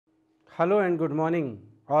Hello and good morning,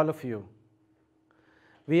 all of you.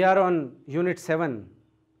 We are on Unit 7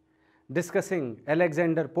 discussing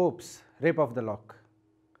Alexander Pope's Rape of the Lock.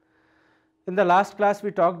 In the last class,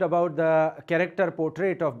 we talked about the character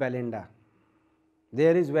portrait of Belinda.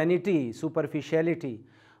 There is vanity, superficiality,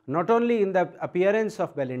 not only in the appearance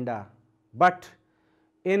of Belinda, but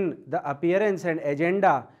in the appearance and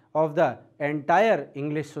agenda of the entire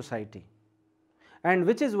English society. And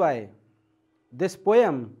which is why this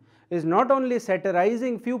poem is not only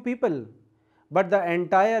satirizing few people, but the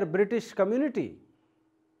entire British community.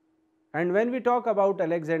 And when we talk about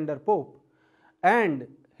Alexander Pope and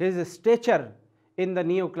his stature in the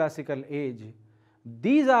neoclassical age,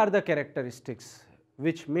 these are the characteristics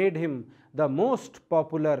which made him the most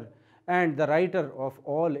popular and the writer of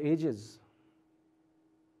all ages.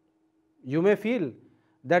 You may feel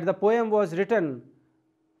that the poem was written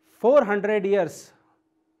 400 years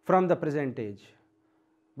from the present age.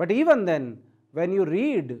 But even then, when you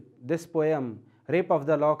read this poem, Rape of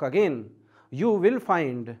the Lock again, you will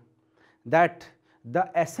find that the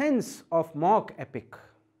essence of mock epic,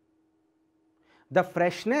 the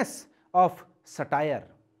freshness of satire,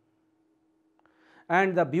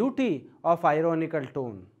 and the beauty of ironical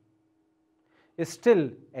tone still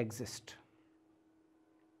exist.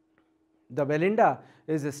 The Belinda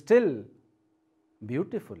is still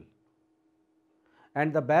beautiful,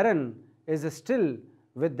 and the Baron is still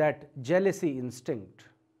with that jealousy instinct.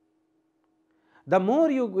 The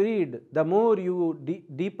more you read, the more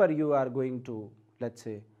deeper you are going to, let's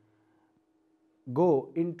say, go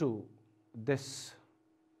into this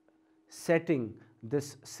setting,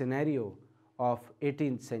 this scenario of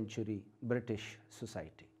 18th century British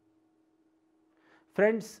society.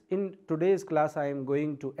 Friends, in today's class I am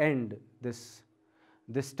going to end this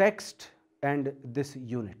text and this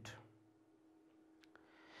unit.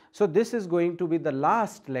 So this is going to be the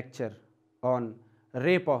last lecture on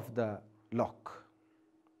Rape of the Lock.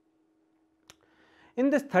 In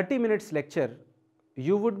this 30 minutes lecture,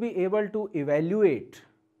 you would be able to evaluate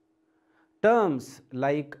terms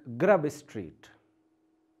like Grub Street,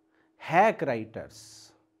 hack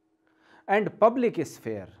writers, and public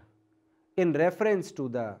sphere in reference to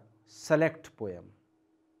the select poem.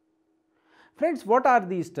 Friends, what are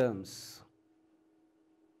these terms?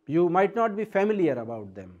 You might not be familiar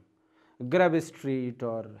about them. Grub Street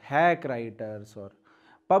or hack writers or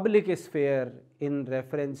public sphere in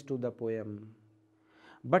reference to the poem.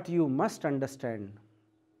 But you must understand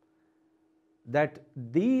that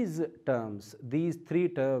these terms, these three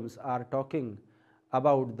terms are talking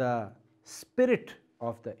about the spirit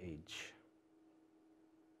of the age.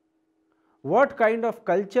 What kind of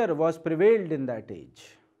culture was prevailed in that age?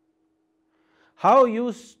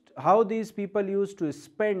 How these people used to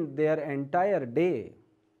spend their entire day,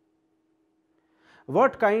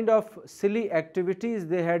 what kind of silly activities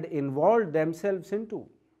they had involved themselves into,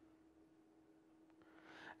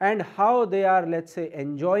 and how they are, let's say,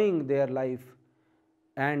 enjoying their life,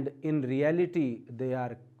 and in reality they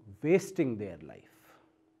are wasting their life.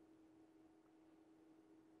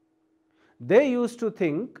 They used to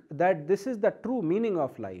think that this is the true meaning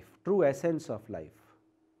of life, true essence of life,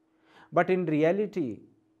 but in reality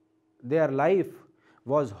their life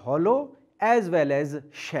was hollow as well as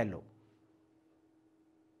shallow.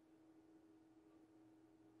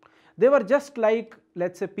 They were just like,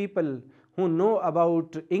 let's say, people who know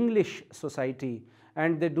about English society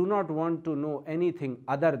and they do not want to know anything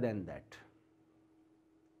other than that.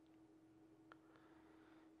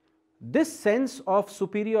 This sense of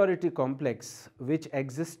superiority complex which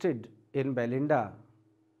existed in Belinda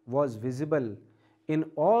was visible in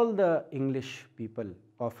all the English people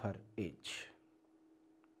of her age.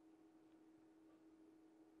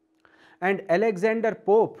 And Alexander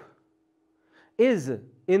Pope is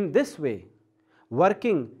in this way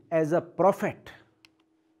working as a prophet.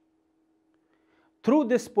 Through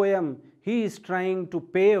this poem, he is trying to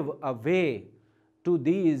pave a way to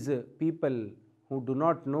these people who do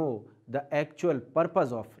not know the actual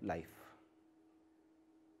purpose of life.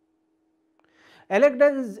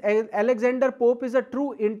 Alexander Pope is a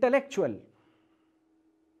true intellectual.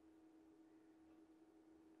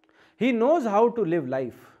 He knows how to live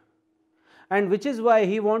life, and which is why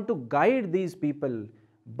he wants to guide these people,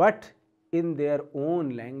 but in their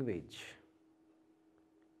own language.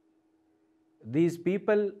 These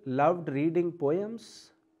people loved reading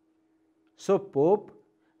poems, so Pope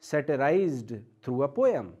satirized through a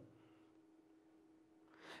poem.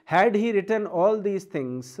 Had he written all these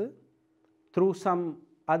things through some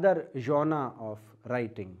other genre of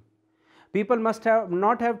writing, people must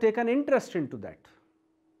not have taken interest into that.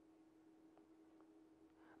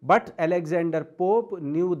 But Alexander Pope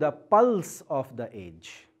knew the pulse of the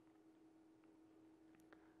age,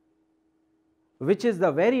 which is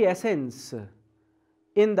the very essence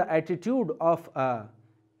in the attitude of a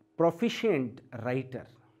proficient writer.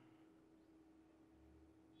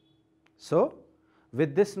 So,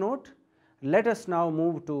 with this note, let us now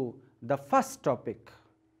move to the first topic,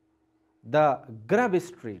 the Grub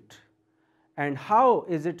Street, and how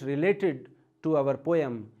is it related to our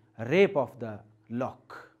poem Rape of the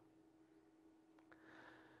Lock.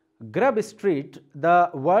 Grub Street,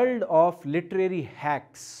 the world of literary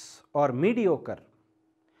hacks or mediocre,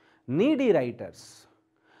 needy writers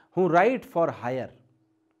who write for hire.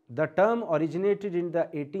 The term originated in the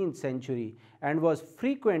 18th century and was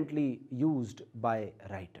frequently used by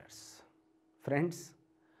writers. Friends,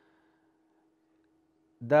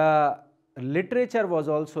 the literature was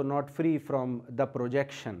also not free from the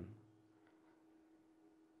projection.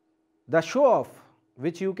 The show-off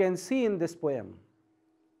which you can see in this poem.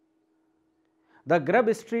 The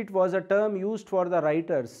Grub Street was a term used for the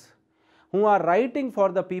writers who are writing for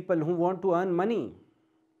the people who want to earn money,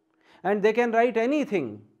 and they can write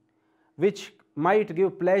anything which might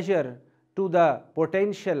give pleasure to the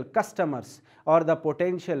potential customers or the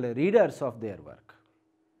potential readers of their work.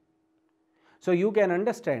 So you can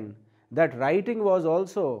understand that writing was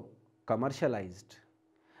also commercialized,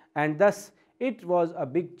 and thus it was a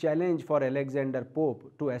big challenge for Alexander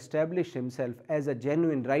Pope to establish himself as a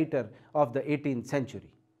genuine writer of the 18th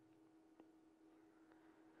century.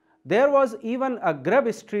 There was even a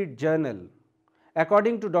Grub Street journal.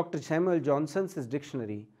 According to Dr. Samuel Johnson's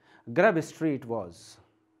dictionary, Grub Street was,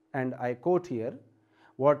 and I quote here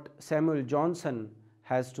what Samuel Johnson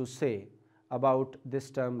has to say about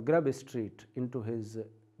this term Grub Street into his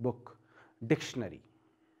book Dictionary.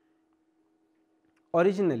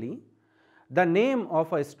 Originally, the name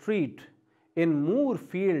of a street in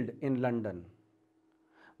Moorfield in London,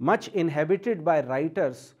 much inhabited by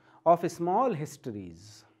writers of small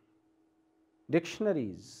histories,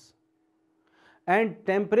 dictionaries, and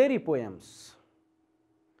temporary poems,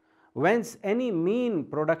 whence any mean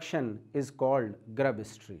production is called Grub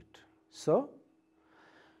Street. So,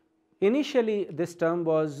 initially this term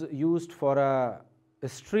was used for a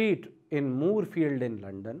street in Moorfield in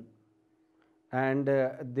London, and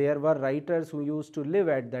there were writers who used to live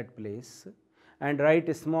at that place and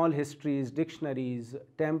write small histories, dictionaries,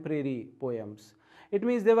 temporary poems. It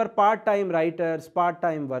means they were part-time writers,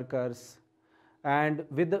 part-time workers, and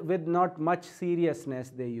with not much seriousness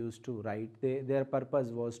they used to write. Their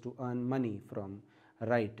purpose was to earn money from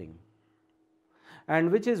writing,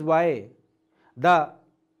 and which is why the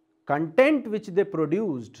content which they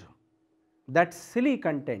produced, that silly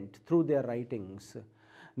content through their writings,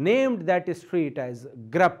 named that street as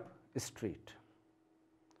Grub Street.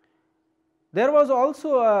 There was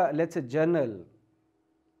also a, let's say, journal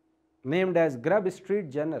named as Grub Street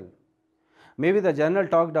Journal. Maybe the journal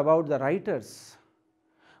talked about the writers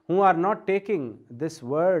who are not taking this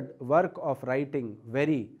work of writing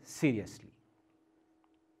very seriously.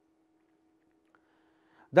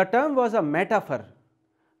 The term was a metaphor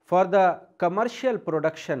for the commercial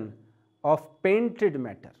production of painted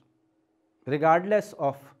matter, regardless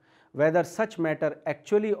of whether such matter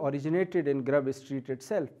actually originated in Grub Street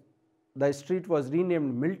itself. The street was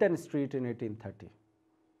renamed Milton Street in 1830.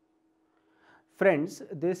 Friends,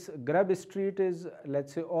 this Grub Street is,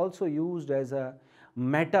 let's say, also used as a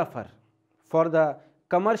metaphor for the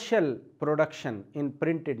commercial production in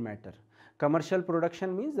printed matter. Commercial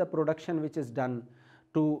production means the production which is done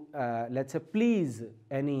to, let's say, please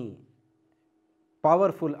any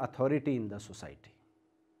powerful authority in the society.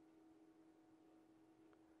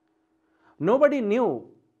 Nobody knew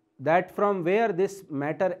that from where this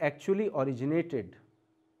matter actually originated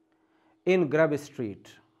in Grub Street,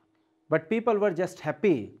 but people were just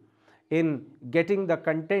happy in getting the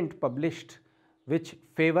content published which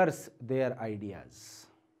favors their ideas.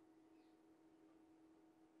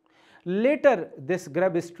 Later, this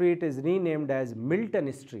Grub Street is renamed as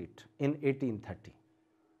Milton Street in 1830.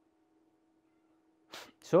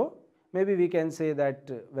 So, maybe we can say that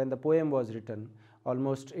when the poem was written,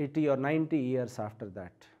 almost 80 or 90 years after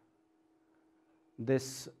that,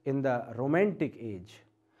 this, in the Romantic age,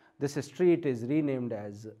 this street is renamed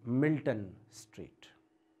as Milton Street.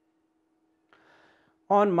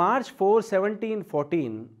 On March 4,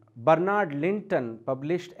 1714, Bernard Linton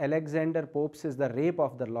published Alexander Pope's The Rape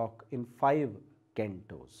of the Lock in 5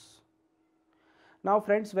 cantos. Now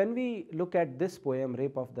friends, when we look at this poem,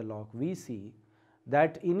 Rape of the Lock, we see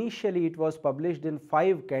that initially it was published in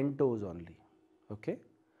 5 cantos only, okay,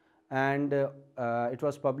 and it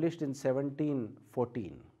was published in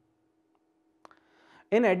 1714.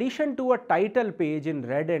 In addition to a title page in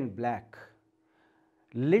red and black,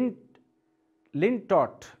 Lintot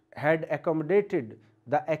had accommodated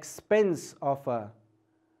the expense of a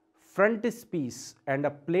frontispiece and a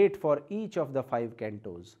plate for each of the 5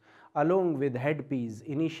 cantos, along with headpiece,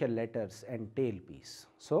 initial letters and tailpiece.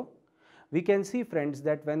 So, we can see, friends,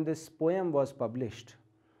 that when this poem was published,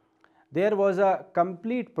 there was a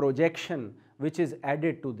complete projection which is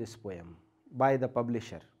added to this poem by the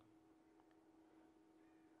publisher.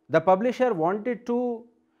 The publisher wanted to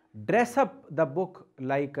dress up the book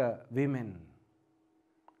like women,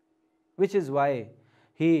 which is why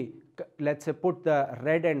he, let's say, put the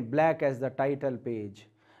red and black as the title page,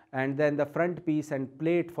 and then the front piece and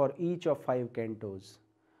plate for each of 5 cantos.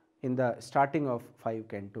 In the starting of 5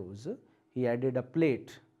 cantos, he added a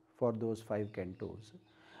plate for those 5 cantos,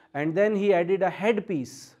 and then he added a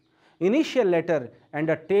headpiece, initial letter and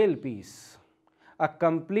a tail piece, a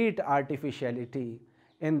complete artificiality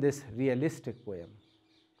in this realistic poem.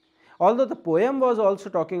 Although the poem was also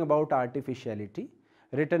talking about artificiality,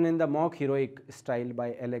 written in the mock heroic style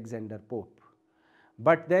by Alexander Pope,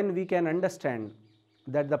 but then we can understand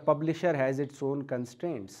that the publisher has its own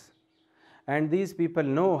constraints, and these people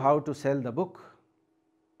know how to sell the book.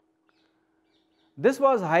 This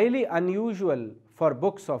was highly unusual for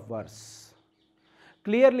books of verse.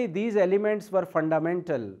 Clearly, these elements were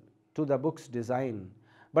fundamental to the book's design,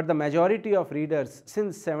 but the majority of readers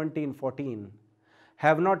since 1714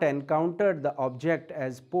 have not encountered the object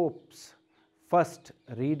as Pope's first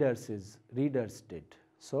readers did.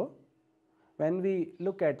 So, when we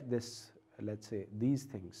look at this, let's say, these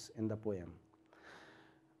things in the poem,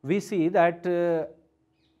 we see that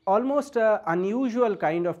almost an unusual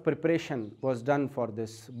kind of preparation was done for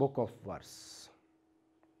this book of verse.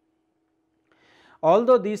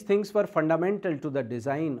 Although these things were fundamental to the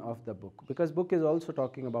design of the book, because book is also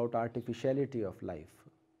talking about artificiality of life,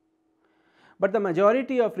 but the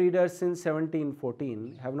majority of readers since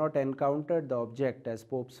 1714 have not encountered the object as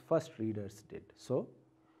Pope's first readers did. So,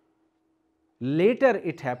 later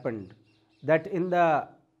it happened that in the,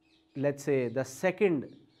 let's say, the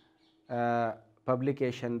second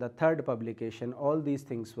publication, the third publication, all these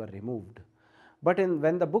things were removed. But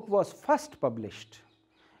when the book was first published,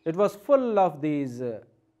 it was full of these,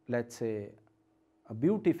 let's say,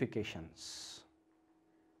 beautifications.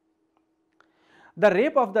 The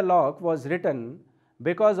Rape of the Lock was written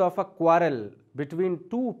because of a quarrel between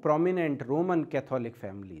 2 prominent Roman Catholic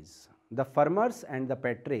families, the Fermors and the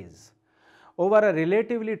Petres, over a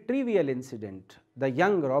relatively trivial incident. The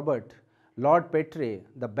young Robert, Lord Petre,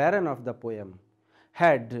 the baron of the poem,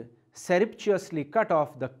 had surreptitiously cut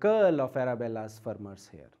off the curl of Arabella's Fermor's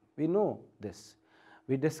hair. We know this.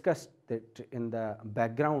 We discussed it in the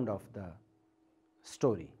background of the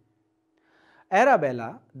story.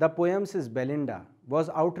 Arabella, the poem's Belinda, was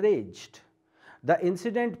outraged. The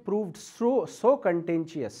incident proved so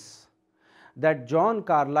contentious that John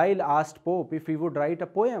Carlyle asked Pope if he would write a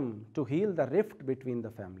poem to heal the rift between the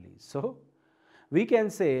families. So, we can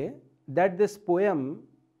say that this poem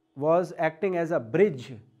was acting as a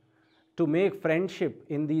bridge to make friendship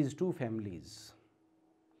in these 2 families.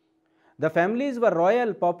 The families were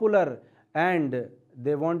royal, popular, and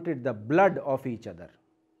they wanted the blood of each other.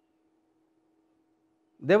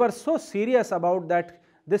 They were so serious about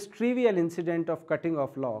this trivial incident of cutting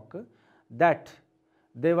off lock that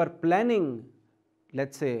they were planning,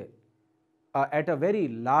 let's say, at a very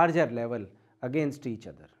larger level against each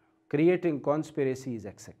other, creating conspiracies,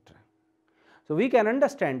 etc. So, we can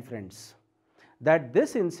understand, friends, that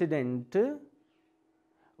this incident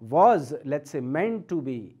was, let's say, meant to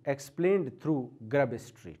be explained through Grub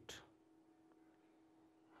Street.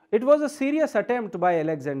 It was a serious attempt by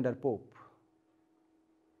Alexander Pope.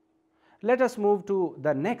 Let us move to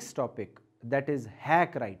the next topic, that is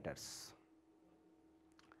hack writers.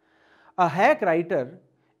 A hack writer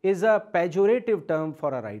is a pejorative term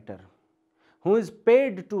for a writer who is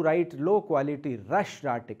paid to write low quality rushed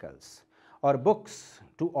articles or books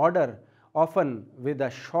to order, often with a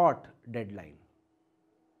short deadline.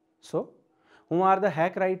 So, who are the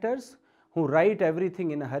hack writers? Who write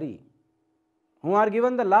everything in a hurry, who are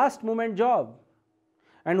given the last moment job,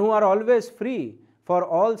 and who are always free for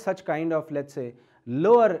all such kind of, let's say,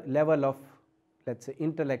 lower level of, let's say,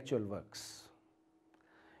 intellectual works.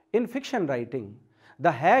 In fiction writing,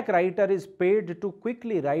 the hack writer is paid to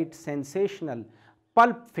quickly write sensational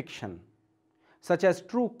pulp fiction, such as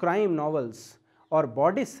true crime novels or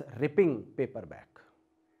bodice-ripping paperback.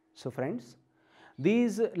 So, friends,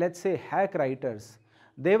 these, let's say, hack writers,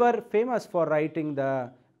 they were famous for writing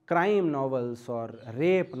the crime novels or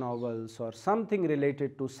rape novels or something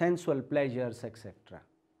related to sensual pleasures, etc.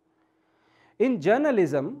 In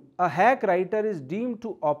journalism, a hack writer is deemed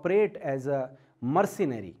to operate as a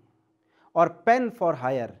mercenary or pen for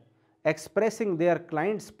hire, expressing their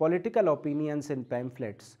clients' political opinions in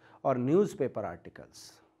pamphlets or newspaper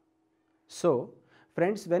articles. So,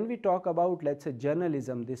 friends, when we talk about, let's say,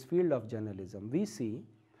 journalism, this field of journalism, we see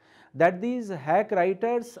that these hack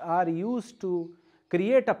writers are used to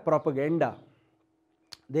create a propaganda.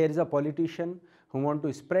 There is a politician who wants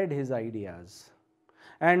to spread his ideas,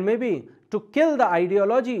 and maybe to kill the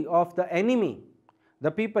ideology of the enemy,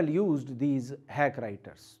 the people used these hack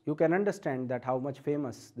writers. You can understand that how much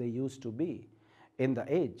famous they used to be in the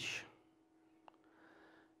age.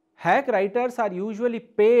 Hack writers are usually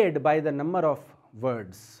paid by the number of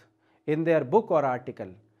words in their book or article.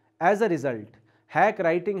 As a result, hack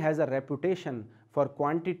writing has a reputation for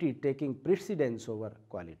quantity taking precedence over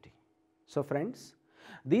quality. So friends,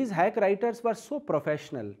 these hack writers were so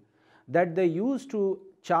professional that they used to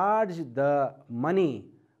charge the money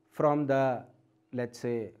from the, let's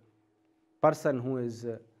say, person who is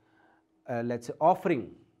let's say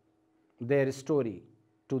offering their story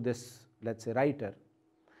to this, let's say, writer,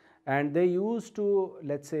 and they used to,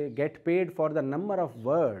 let's say, get paid for the number of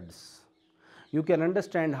words. You can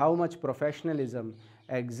understand how much professionalism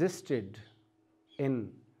existed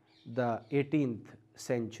in the 18th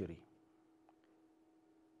century.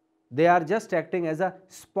 They are just acting as a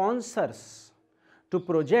sponsors to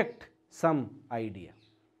project some idea.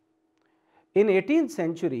 In 18th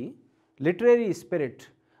century, literary spirit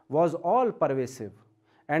was all pervasive,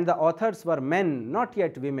 and the authors were men, not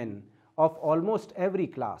yet women, of almost every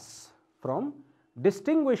class, from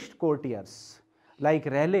distinguished courtiers like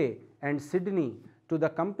Raleigh and Sidney to the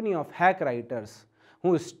company of hack writers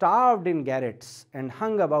who starved in garrets and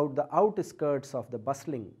hung about the outskirts of the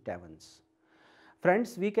bustling taverns.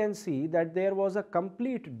 Friends, we can see that there was a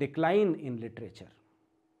complete decline in literature.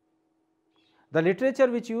 The literature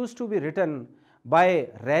which used to be written by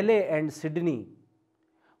Raleigh and Sidney,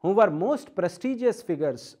 who were most prestigious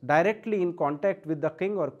figures directly in contact with the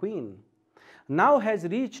king or queen, now has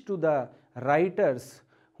reached to the writers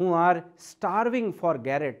who are starving for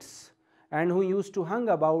garrets and who used to hang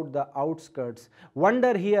about the outskirts,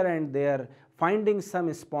 wander here and there, finding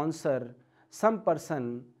some sponsor, some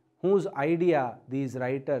person whose idea these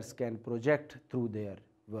writers can project through their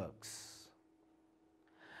works.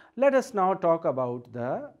 Let us now talk about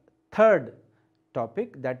the third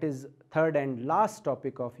topic, that is third and last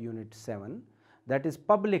topic of Unit 7, that is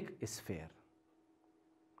public sphere.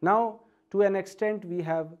 Now, to an extent we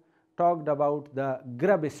have talked about the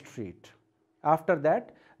Grub Street. After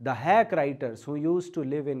that, the hack writers who used to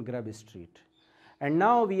live in Grub Street. And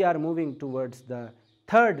now we are moving towards the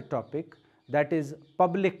third topic, that is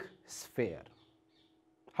public sphere.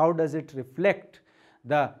 How does it reflect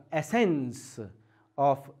the essence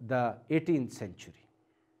of the 18th century?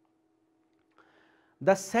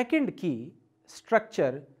 The second key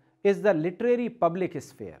structure is the literary public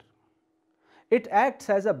sphere. It acts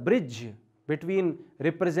as a bridge between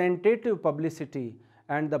representative publicity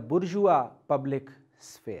and the bourgeois public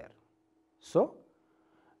sphere. So,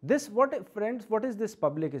 friends, what is this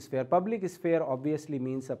public sphere? Public sphere obviously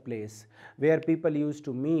means a place where people used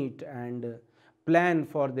to meet and plan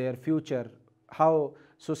for their future, how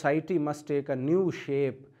society must take a new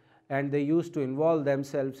shape, and they used to involve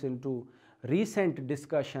themselves into recent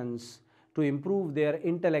discussions to improve their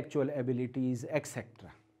intellectual abilities, etc.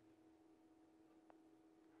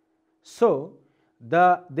 So,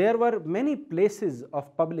 there were many places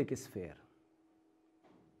of public sphere.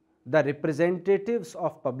 The representatives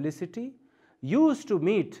of publicity used to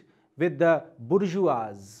meet with the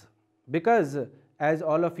bourgeois, because as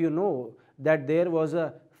all of you know that there was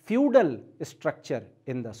a feudal structure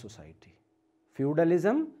in the society.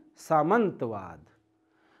 Feudalism, Samantvad.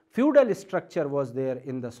 Feudal structure was there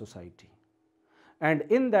in the society, and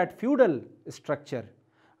in that feudal structure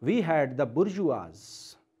we had the bourgeois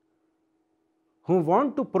who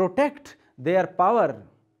want to protect their power,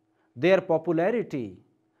 their popularity,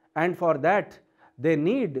 and for that they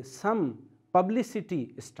need some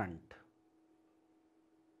publicity stunt.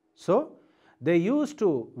 So, they used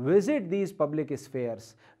to visit these public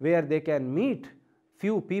spheres where they can meet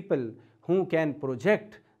few people who can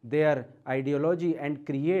project their ideology and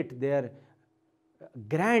create their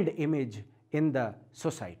grand image in the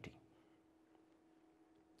society.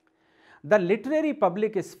 The literary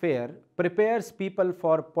public sphere prepares people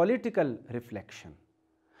for political reflection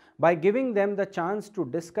by giving them the chance to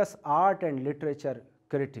discuss art and literature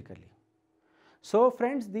critically. So,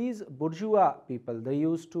 friends, these bourgeois people, they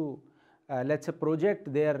used to let's say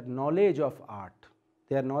project their knowledge of art,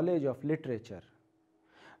 their knowledge of literature.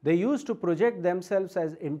 They used to project themselves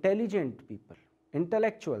as intelligent people,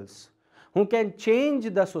 intellectuals, who can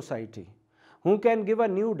change the society, who can give a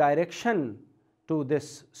new direction to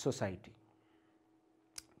this society,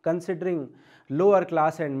 considering lower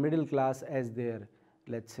class and middle class as their,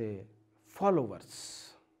 let's say,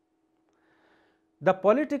 followers. The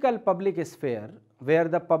political public sphere, where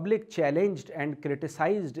the public challenged and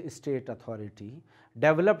criticized state authority,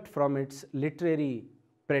 developed from its literary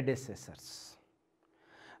predecessors.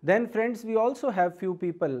 Then friends, we also have few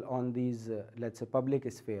people on these let's say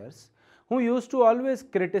public spheres who used to always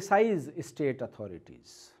criticize state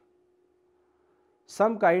authorities,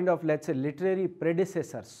 some kind of, let's say, literary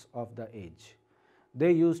predecessors of the age.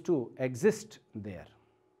 They used to exist there.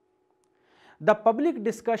 The public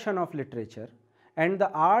discussion of literature and the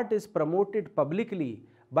art is promoted publicly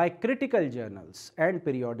by critical journals and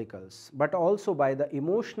periodicals, but also by the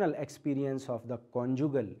emotional experience of the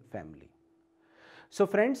conjugal family. So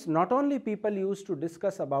friends, not only people used to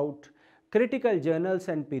discuss about critical journals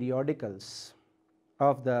and periodicals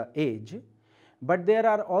of the age, but there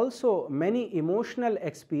are also many emotional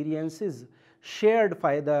experiences shared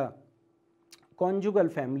by the conjugal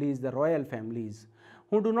families, the royal families,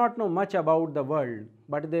 who do not know much about the world,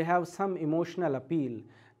 but they have some emotional appeal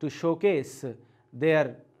to showcase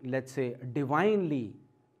their, let's say, divinely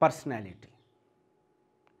personality.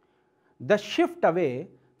 The shift away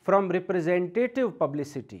from representative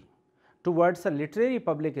publicity towards a literary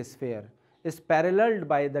public sphere is paralleled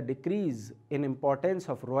by the decrease in importance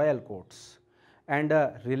of royal courts and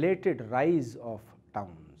a related rise of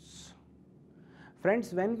towns.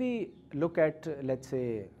 Friends, when we look at, let's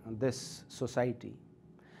say, this society,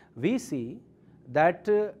 we see that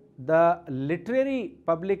the literary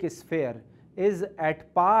public sphere is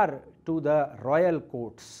at par to the royal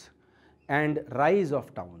courts and rise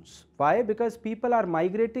of towns. Why? Because people are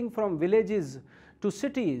migrating from villages to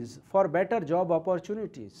cities for better job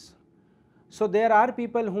opportunities. So there are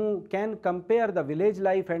people who can compare the village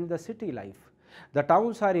life and the city life. The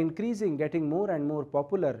towns are increasing, getting more and more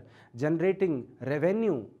popular, generating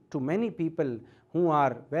revenue to many people who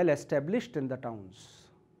are well established in the towns.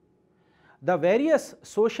 The various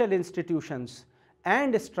social institutions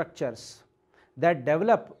and structures that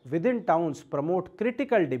develop within towns promote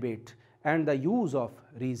critical debate and the use of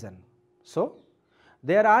reason. So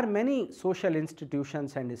there are many social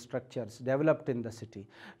institutions and structures developed in the city.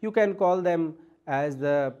 You can call them as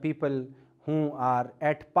the people who are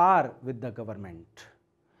at par with the government,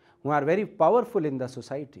 who are very powerful in the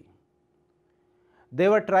society. They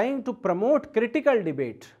were trying to promote critical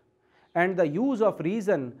debate and the use of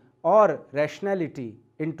reason or rationality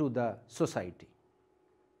into the society.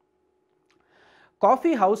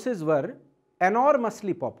 Coffee houses were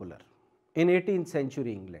enormously popular in 18th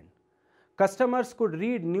century England. Customers could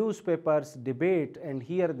read newspapers, debate and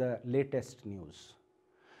hear the latest news.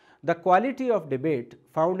 The quality of debate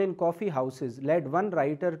found in coffee houses led one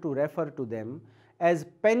writer to refer to them as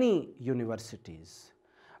penny universities.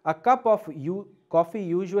 A cup of coffee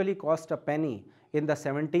usually cost a penny in the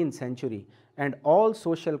 17th century and all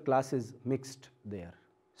social classes mixed there.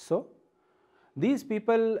 So these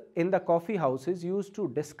people in the coffee houses used to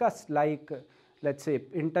discuss, like, let's say,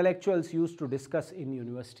 intellectuals used to discuss in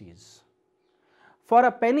universities. For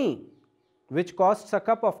a penny, which costs a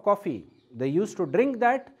cup of coffee, they used to drink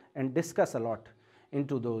that and discuss a lot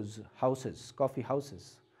into those houses, coffee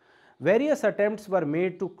houses. Various attempts were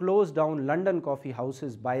made to close down London coffee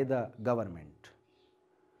houses by the government.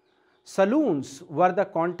 Saloons were the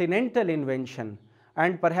continental invention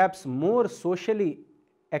and perhaps more socially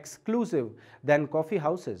exclusive than coffee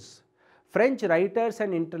houses. French writers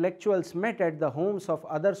and intellectuals met at the homes of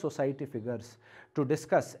other society figures to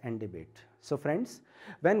discuss and debate. So friends,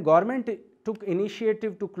 when government took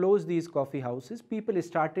initiative to close these coffee houses, people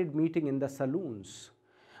started meeting in the saloons,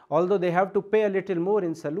 although they have to pay a little more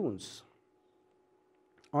in saloons.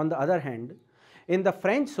 On the other hand, in the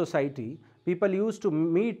French society, people used to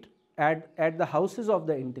meet at the houses of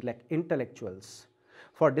the intellectuals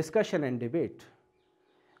for discussion and debate.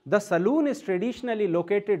 The saloon is traditionally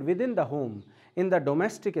located within the home in the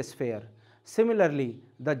domestic sphere. Similarly,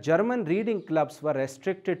 the German reading clubs were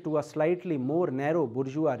restricted to a slightly more narrow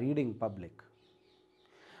bourgeois reading public.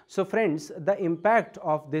 So friends, the impact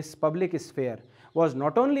of this public sphere was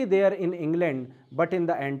not only there in England but in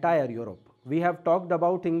the entire Europe. We have talked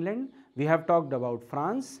about England, we have talked about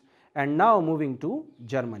France, and now moving to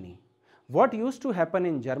Germany. What used to happen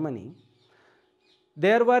in Germany?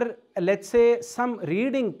 There were, let's say, some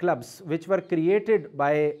reading clubs which were created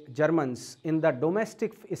by Germans in the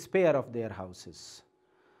domestic sphere of their houses.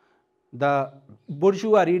 The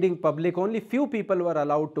bourgeois reading public, only few people were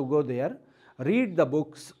allowed to go there. read the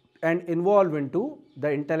books and involve into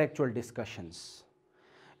the intellectual discussions.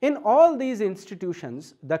 In all these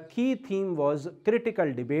institutions, the key theme was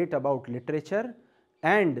critical debate about literature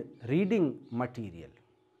and reading material.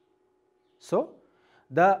 So,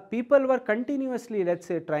 the people were continuously, let's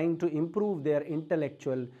say, trying to improve their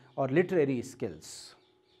intellectual or literary skills.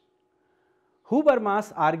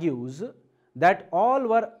 Habermas argues that all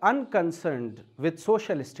were unconcerned with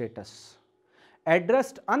social status,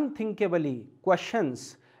 addressed unthinkably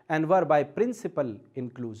questions, and were by principle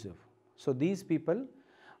inclusive. So, these people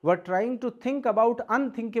were trying to think about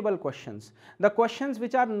unthinkable questions, the questions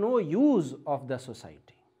which are no use of the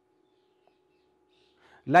society.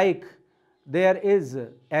 Like there is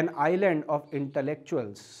an island of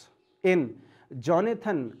intellectuals in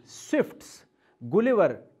Jonathan Swift's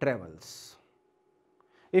Gulliver Travels.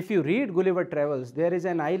 If you read Gulliver Travels, there is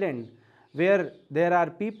an island where there are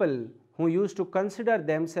people who used to consider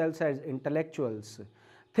themselves as intellectuals,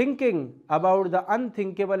 thinking about the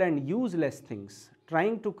unthinkable and useless things,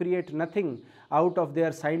 trying to create nothing out of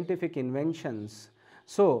their scientific inventions.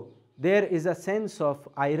 So, there is a sense of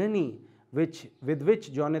irony with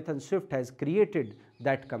which Jonathan Swift has created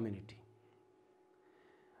that community.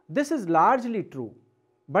 This is largely true,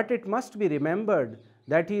 but it must be remembered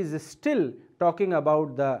that he is still talking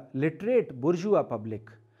about the literate bourgeois public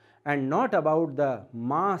and not about the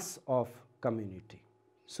mass of community.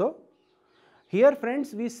 So, here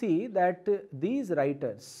friends, we see that these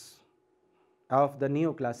writers of the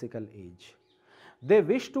neoclassical age, they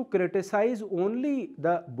wish to criticize only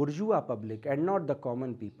the bourgeois public and not the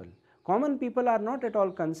common people. Common people are not at all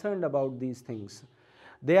concerned about these things.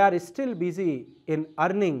 They are still busy in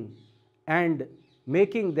earning and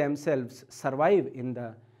making themselves survive in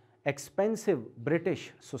the expensive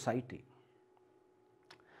British society.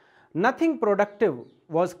 Nothing productive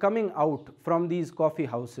was coming out from these coffee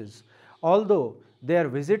houses, although their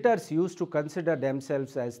visitors used to consider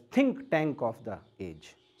themselves as think tank of the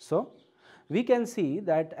age. So, we can see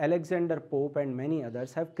that Alexander Pope and many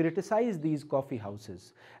others have criticized these coffee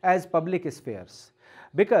houses as public spheres,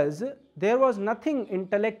 because there was nothing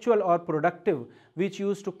intellectual or productive which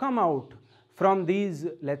used to come out from these,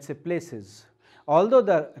 let's say, places. Although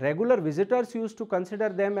the regular visitors used to consider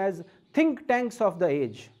them as think tanks of the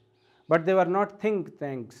age, but they were not think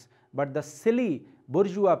tanks, but the silly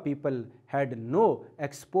bourgeois people had no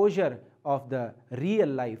exposure of the real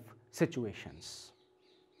life situations.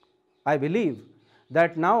 I believe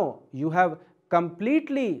that now you have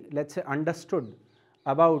completely, let's say, understood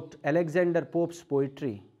about Alexander Pope's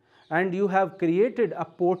poetry, and you have created a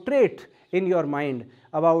portrait in your mind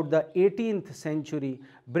about the 18th century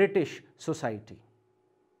British society.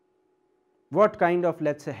 What kind of,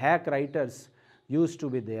 let's say, hack writers used to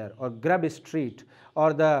be there, or Grub Street,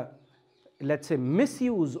 or the, let's say,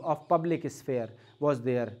 misuse of public sphere was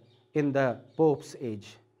there in the Pope's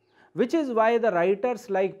age, which is why the writers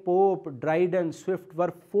like Pope, Dryden, Swift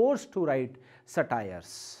were forced to write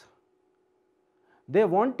satires. They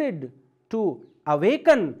wanted to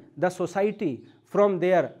awaken the society from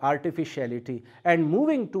their artificiality and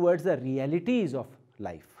moving towards the realities of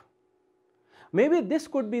life. Maybe this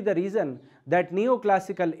could be the reason that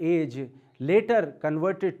neoclassical age later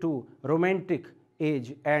converted to romantic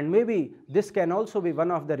age, and maybe this can also be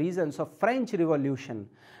one of the reasons of French Revolution,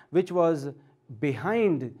 which was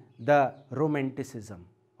behind the romanticism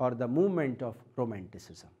or the movement of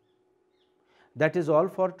romanticism. That is all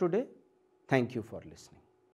for today. Thank you for listening.